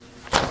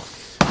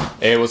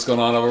Hey, what's going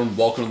on, everyone?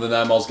 Welcome to the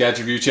 9 Miles Gadget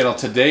Review channel.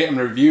 Today I'm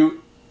going to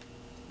review,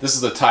 this is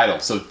the title,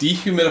 so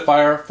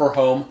dehumidifier for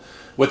home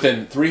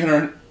within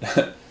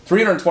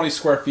 320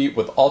 square feet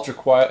with ultra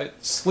quiet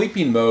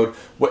sleeping mode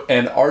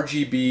and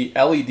RGB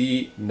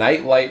LED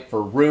night light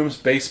for rooms,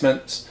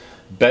 basements,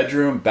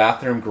 bedroom,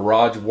 bathroom,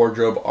 garage,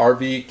 wardrobe,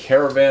 RV,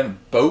 caravan,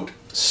 boat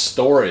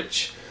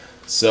storage.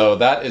 So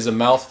that is a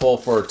mouthful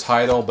for a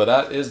title, but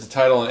that is the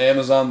title on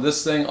Amazon.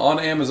 This thing on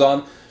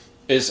Amazon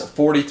is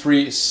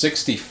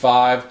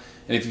 $43.65.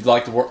 And if you'd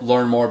like to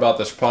learn more about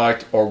this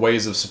product or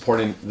ways of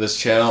supporting this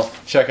channel,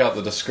 check out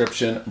the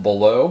description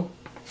below.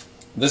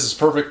 This is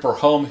perfect for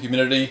home.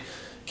 Humidity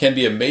can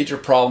be a major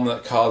problem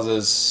that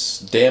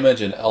causes damage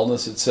and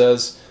illness, it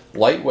says.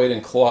 Lightweight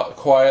and quiet,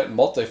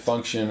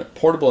 multifunction,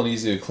 portable and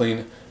easy to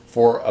clean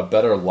for a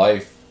better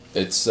life,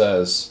 it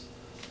says.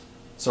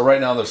 So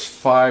right now there's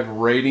 5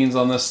 ratings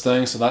on this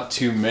thing, so not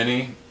too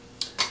many.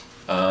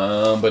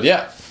 But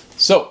yeah,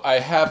 so I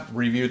have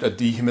reviewed a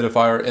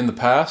dehumidifier in the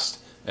past.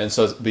 And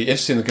so it'll be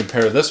interesting to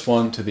compare this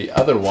one to the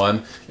other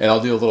one, and I'll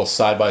do a little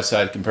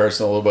side-by-side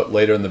comparison a little bit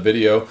later in the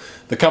video.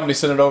 The company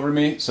sent it over to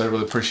me, so I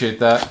really appreciate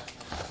that.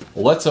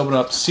 Let's open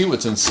up, see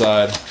what's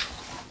inside.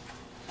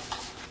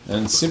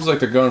 And it seems like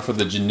they're going for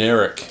the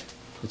generic.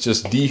 It's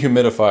just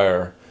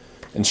dehumidifier,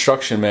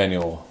 instruction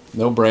manual,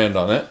 no brand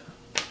on it,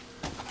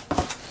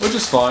 which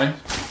is fine.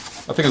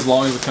 I think as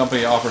long as the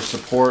company offers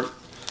support,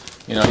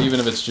 you know, even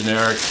if it's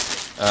generic,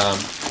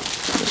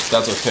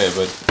 that's okay.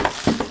 But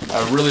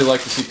I really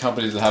like to see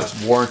companies that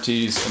have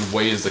warranties and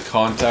ways to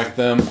contact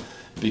them,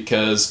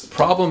 because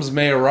problems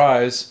may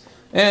arise,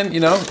 and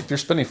you know, if you're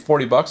spending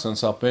 40 bucks on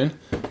something,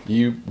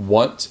 you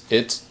want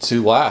it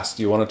to last,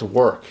 you want it to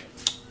work.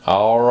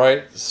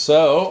 Alright,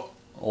 so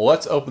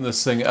let's open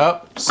this thing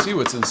up, see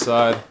what's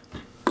inside.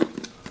 So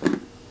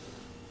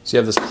you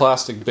have this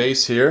plastic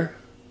base here,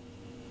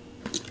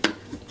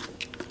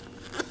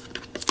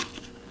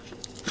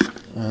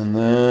 and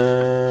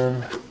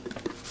then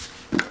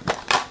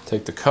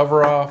take the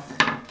cover off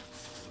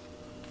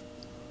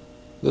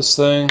this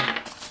thing.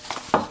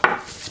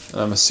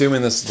 And I'm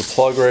assuming this is the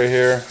plug right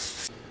here.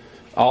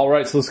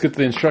 Alright, so let's get to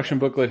the instruction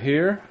booklet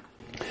here.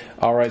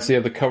 Alright, so you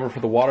have the cover for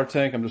the water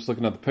tank. I'm just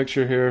looking at the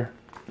picture here.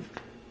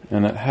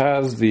 And it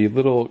has the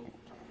little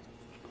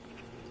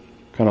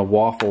kind of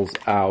waffles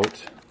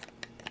out.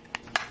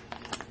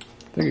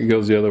 I think it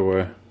goes the other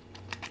way.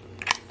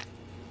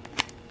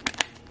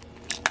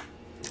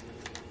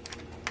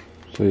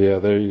 So yeah,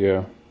 there you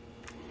go.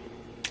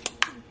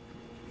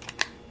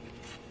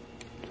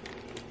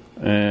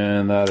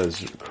 And that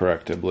is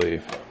correct, I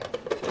believe.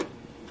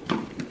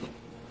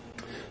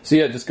 So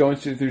yeah, just going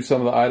through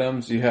some of the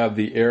items. You have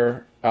the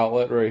air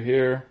outlet right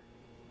here,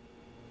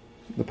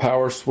 the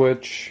power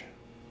switch,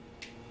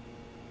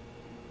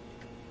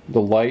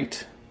 the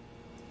light,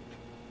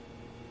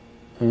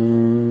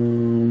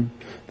 the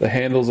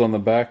handles on the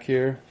back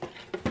here,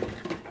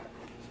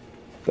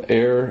 the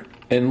air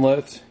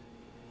inlet,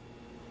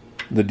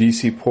 the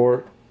DC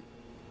port,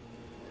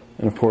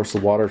 and of course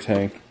the water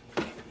tank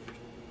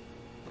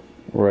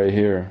right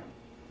here.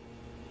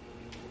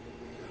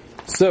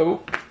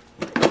 So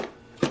I'm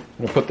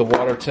going to put the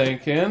water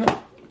tank in.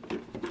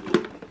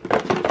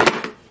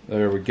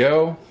 There we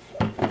go.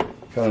 Kind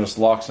of just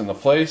locks into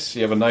place.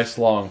 You have a nice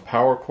long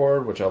power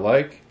cord, which I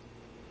like.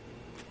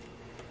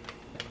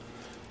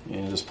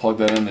 You just plug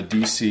that in the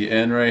DC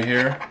in right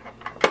here.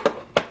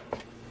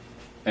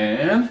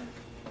 And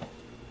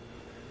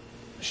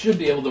should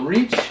be able to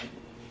reach.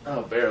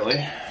 Oh,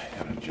 barely.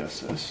 Gotta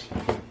adjust this.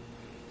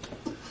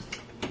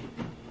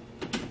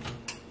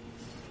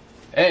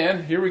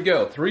 And here we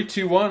go. 3,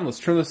 2, 1. Let's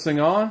turn this thing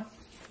on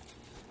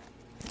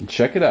and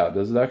check it out.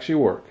 Does it actually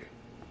work?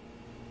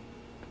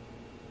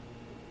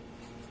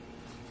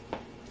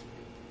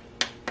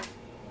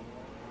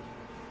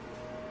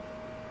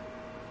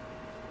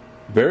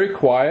 Very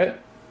quiet.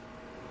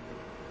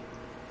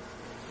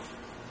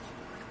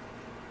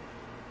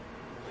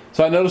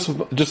 So I noticed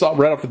just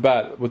right off the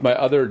bat with my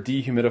other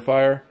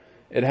dehumidifier,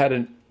 it had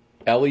an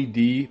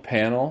LED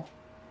panel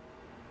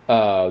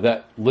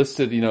that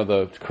listed, you know,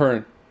 the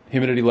current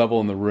humidity level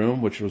in the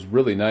room, which was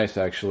really nice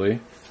actually.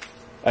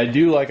 I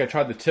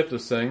tried to tip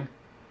this thing,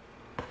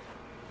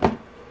 and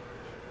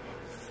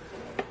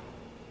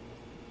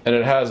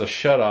it has a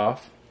shut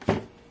off,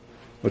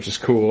 which is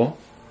cool,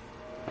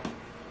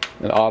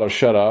 an auto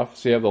shut off.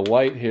 So you have the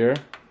light here,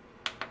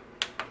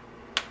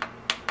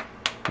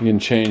 you can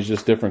change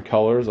just different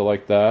colors. I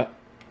like that.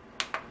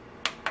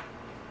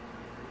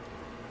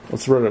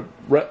 Let's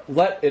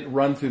let it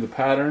run through the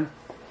pattern.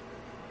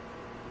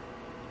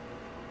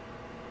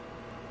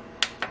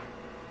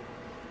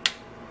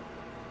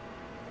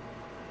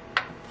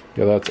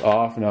 Yeah, that's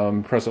off. Now I'm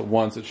going to press it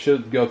once. It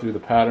should go through the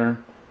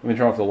pattern. Let me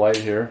turn off the light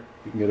here.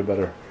 You can get a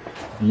better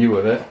view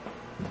of it.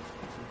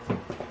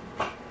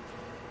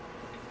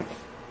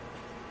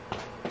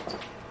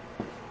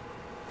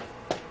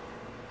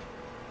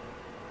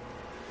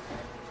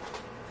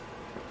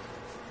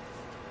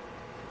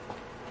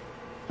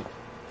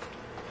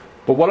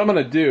 But what I'm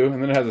going to do,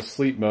 and then it has a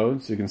sleep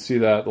mode, so you can see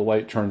that the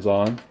light turns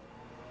on.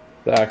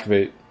 to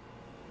activate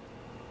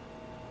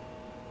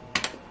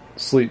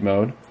sleep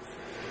mode.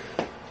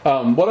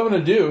 What I'm going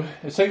to do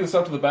is take this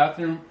up to the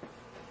bathroom,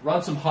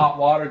 run some hot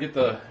water, get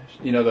the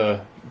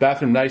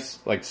bathroom nice,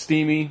 like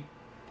steamy,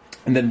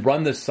 and then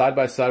run this side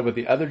by side with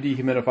the other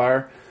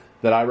dehumidifier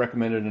that I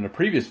recommended in a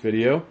previous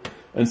video,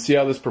 and see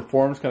how this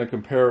performs, kind of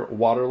compare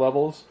water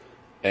levels.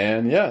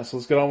 And yeah, so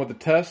let's get on with the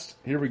test.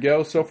 Here we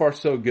go. So far,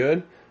 so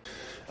good.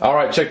 All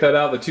right, check that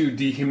out, the two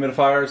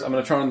dehumidifiers. I'm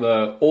going to turn on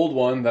the old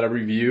one that I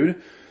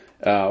reviewed,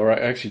 or I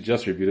actually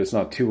just reviewed. It's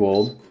not too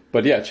old.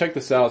 But yeah, check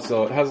this out.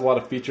 So it has a lot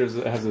of features.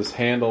 It has this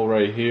handle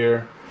right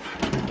here.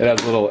 It has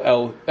a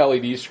little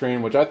LED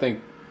screen, which I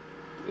think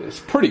is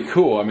pretty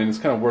cool. I mean, it's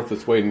kind of worth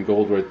its weight in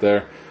gold right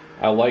there.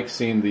 I like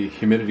seeing the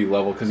humidity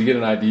level because you get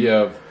an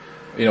idea of,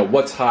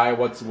 what's high,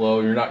 what's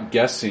low. You're not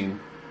guessing.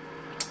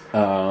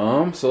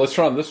 So let's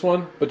try on this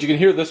one. But you can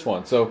hear this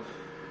one. So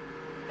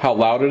how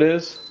loud it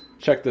is.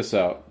 Check this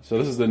out. So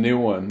this is the new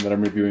one that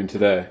I'm reviewing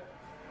today.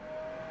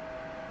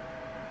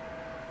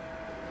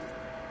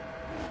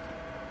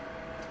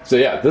 So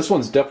yeah, this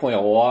one's definitely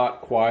a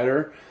lot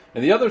quieter.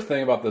 And the other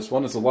thing about this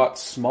one is a lot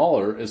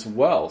smaller as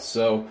well.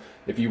 So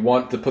if you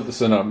want to put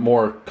this in a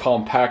more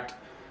compact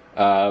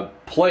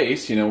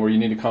place, where you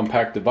need a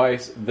compact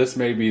device, this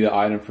may be the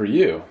item for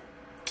you.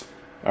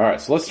 All right,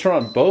 so let's turn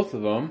on both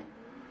of them.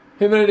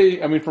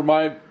 Humidity, I mean, for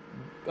my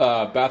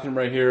bathroom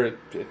right here,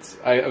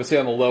 I would say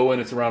on the low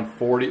end it's around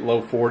 40,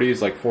 low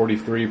 40s, like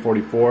 43,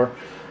 44.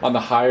 On the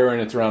higher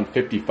end it's around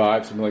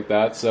 55, something like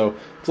that. So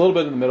it's a little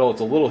bit in the middle. It's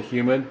a little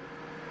humid.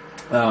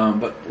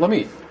 But let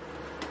me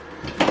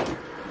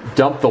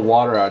dump the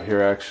water out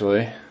here,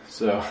 actually.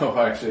 So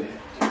I actually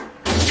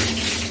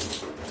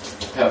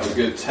have a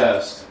good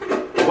test.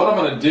 What I'm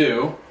going to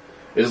do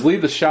is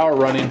leave the shower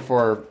running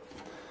for,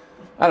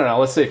 I don't know,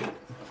 let's say,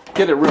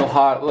 get it real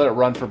hot, let it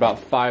run for about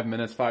 5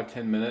 minutes,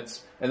 5-10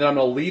 minutes. And then I'm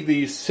going to leave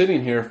these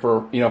sitting here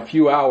for a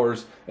few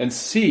hours and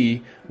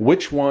see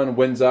which one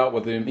wins out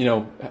with the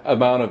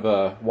amount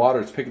of water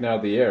it's picking out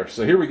of the air.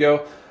 So here we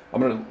go. I'm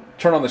going to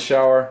turn on the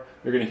shower.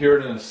 You're going to hear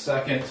it in a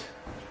second.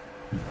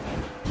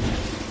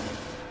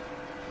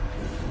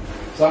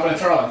 So I'm going to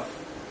turn on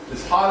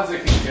as hot as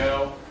it can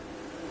go.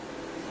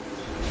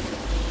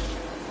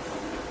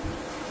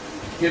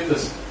 Get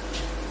this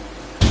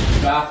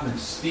bathroom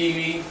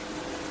steamy,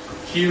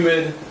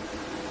 humid.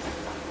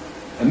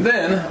 And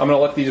then I'm going to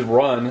let these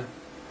run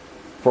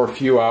for a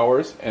few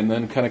hours and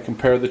then kind of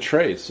compare the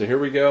trays. So here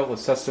we go.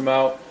 Let's test them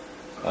out.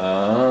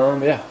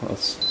 Yeah,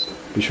 let's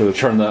be sure to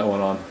turn that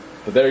one on.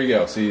 But there you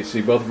go. So you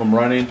see both of them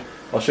running.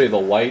 I'll show you the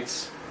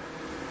lights.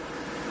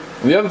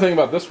 And the other thing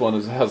about this one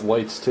is it has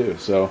lights too.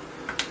 So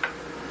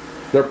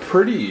they're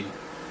pretty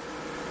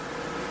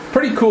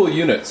cool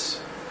units.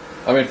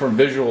 I mean, from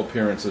visual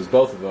appearances,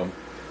 both of them.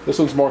 This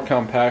one's more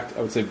compact.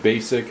 I would say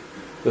basic.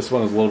 This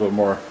one is a little bit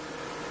more,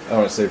 I don't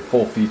want to say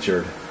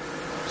full-featured.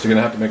 So you're going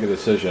to have to make a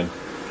decision.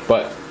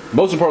 But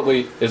most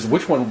importantly is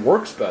which one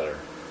works better.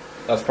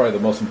 That's probably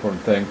the most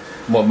important thing.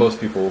 What most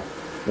people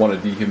want a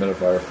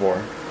dehumidifier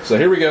for. So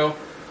here we go.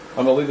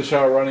 I'm going to leave the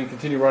shower running,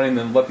 continue running,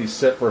 then let these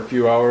sit for a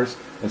few hours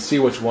and see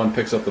which one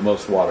picks up the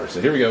most water.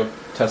 So here we go,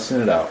 testing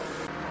it out.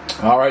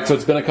 Alright, so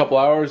it's been a couple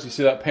hours. You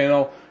see that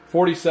panel,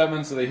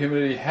 47, so the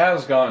humidity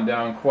has gone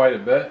down quite a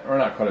bit. Or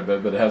not quite a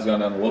bit, but it has gone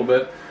down a little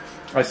bit.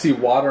 I see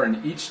water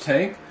in each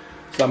tank,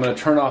 so I'm going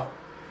to turn off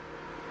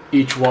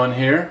each one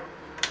here.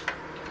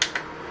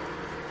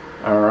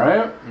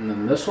 Alright, and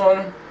then this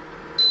one.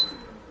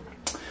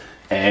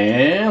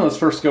 And let's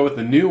first go with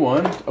the new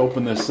one.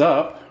 Open this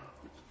up.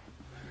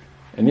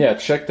 And yeah,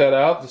 check that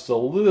out. Just a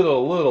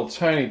little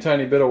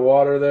tiny bit of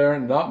water there.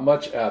 Not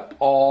much at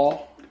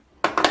all.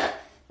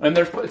 And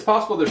it's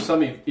possible there's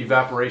some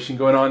evaporation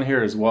going on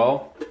here as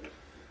well.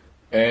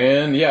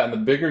 And yeah, in the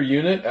bigger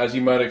unit, as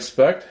you might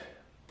expect,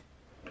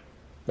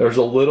 there's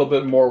a little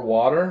bit more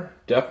water,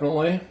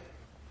 definitely.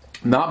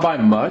 Not by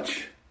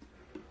much.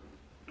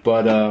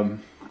 But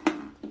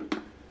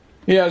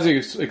yeah, as you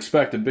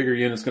expect, a bigger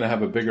unit's going to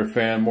have a bigger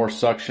fan, more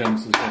suction,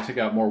 so it's going to take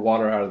out more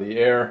water out of the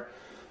air.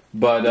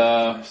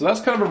 But so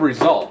that's kind of a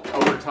result.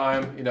 Over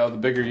time, the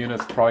bigger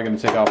unit's probably going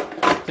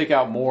to take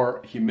out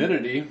more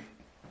humidity.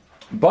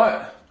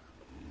 But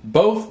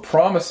both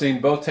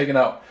promising, both taking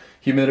out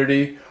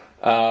humidity.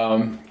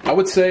 I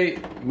would say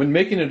when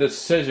making a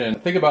decision,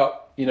 think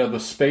about the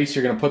space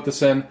you're going to put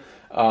this in.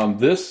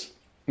 This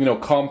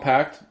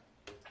compact.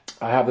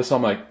 I have this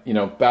on my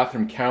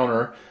bathroom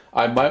counter.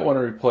 I might want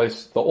to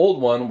replace the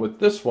old one with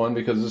this one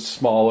because it's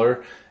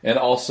smaller, and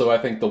also I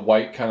think the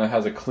white kind of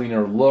has a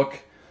cleaner look.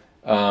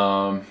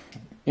 Than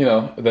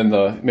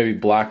the maybe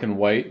black and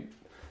white.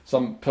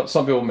 Some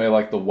people may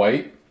like the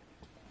white.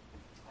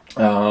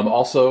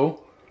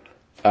 Also,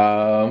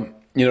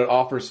 it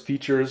offers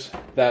features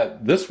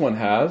that this one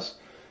has,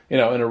 in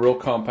a real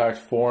compact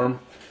form.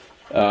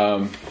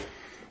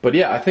 But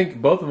yeah, I think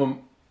both of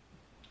them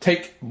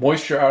take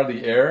moisture out of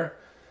the air.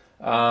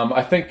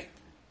 I think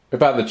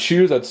if I had to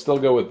choose, I'd still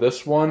go with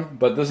this one,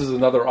 but this is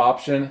another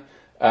option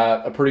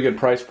at a pretty good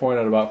price point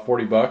at about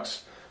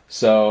 $40.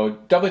 So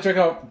definitely check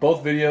out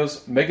both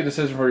videos. Make a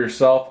decision for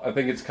yourself. I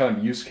think it's kind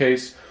of use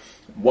case.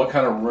 What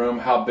kind of room?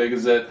 How big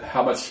is it?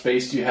 How much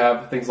space do you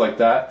have? Things like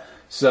that.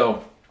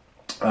 So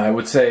I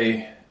would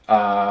say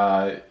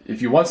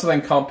if you want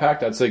something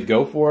compact, I'd say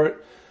go for it.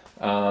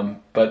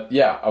 But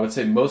yeah, I would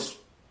say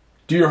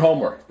do your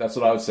homework. That's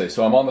what I would say.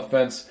 So I'm on the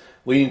fence,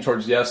 leaning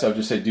towards yes. I would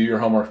just say do your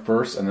homework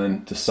first and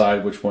then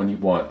decide which one you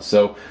want.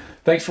 So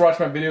thanks for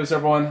watching my videos,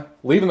 everyone.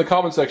 Leave in the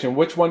comment section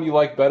which one you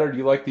like better. Do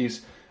you like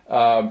these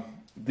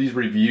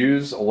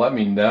reviews? Let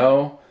me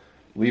know.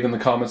 Leave in the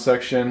comment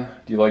section.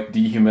 Do you like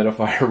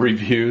dehumidifier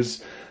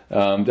reviews?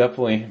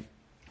 Definitely,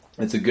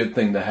 it's a good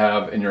thing to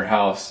have in your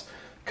house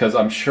because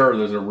I'm sure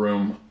there's a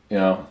room,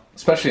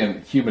 especially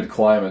in humid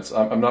climates.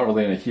 I'm not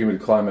really in a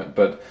humid climate,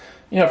 but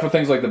for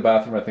things like the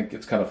bathroom, I think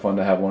it's kind of fun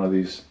to have one of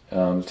these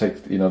to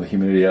take the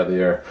humidity out of the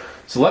air.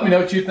 So let me know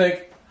what you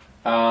think.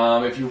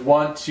 If you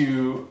want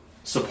to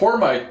support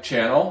my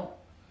channel,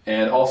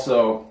 and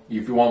also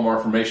if you want more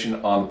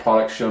information on the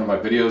products shown in my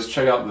videos,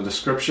 check out the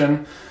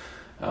description.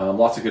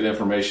 Lots of good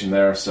information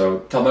there. So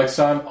till next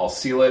time, I'll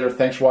see you later.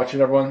 Thanks for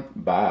watching, everyone.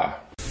 Bye.